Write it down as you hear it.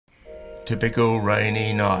Typical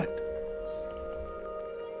rainy night.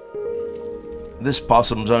 This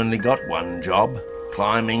possum's only got one job,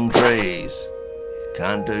 climbing trees.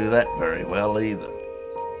 Can't do that very well either.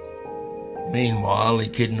 Meanwhile,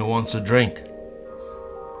 Echidna wants a drink.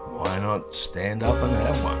 Why not stand up and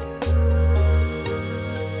have one?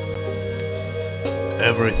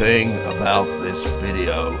 Everything about this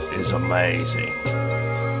video is amazing.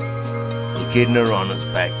 Echidna on its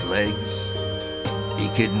back legs.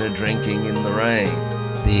 Echidna drinking in the rain.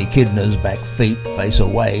 The echidna's back feet face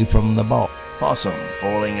away from the box. Possum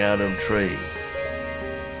falling out of tree.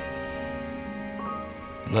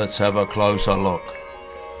 Let's have a closer look.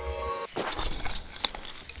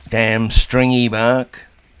 Damn stringy bark.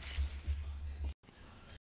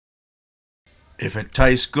 If it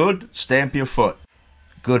tastes good, stamp your foot.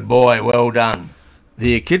 Good boy, well done.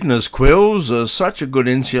 The echidna's quills are such a good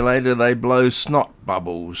insulator they blow snot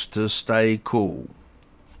bubbles to stay cool.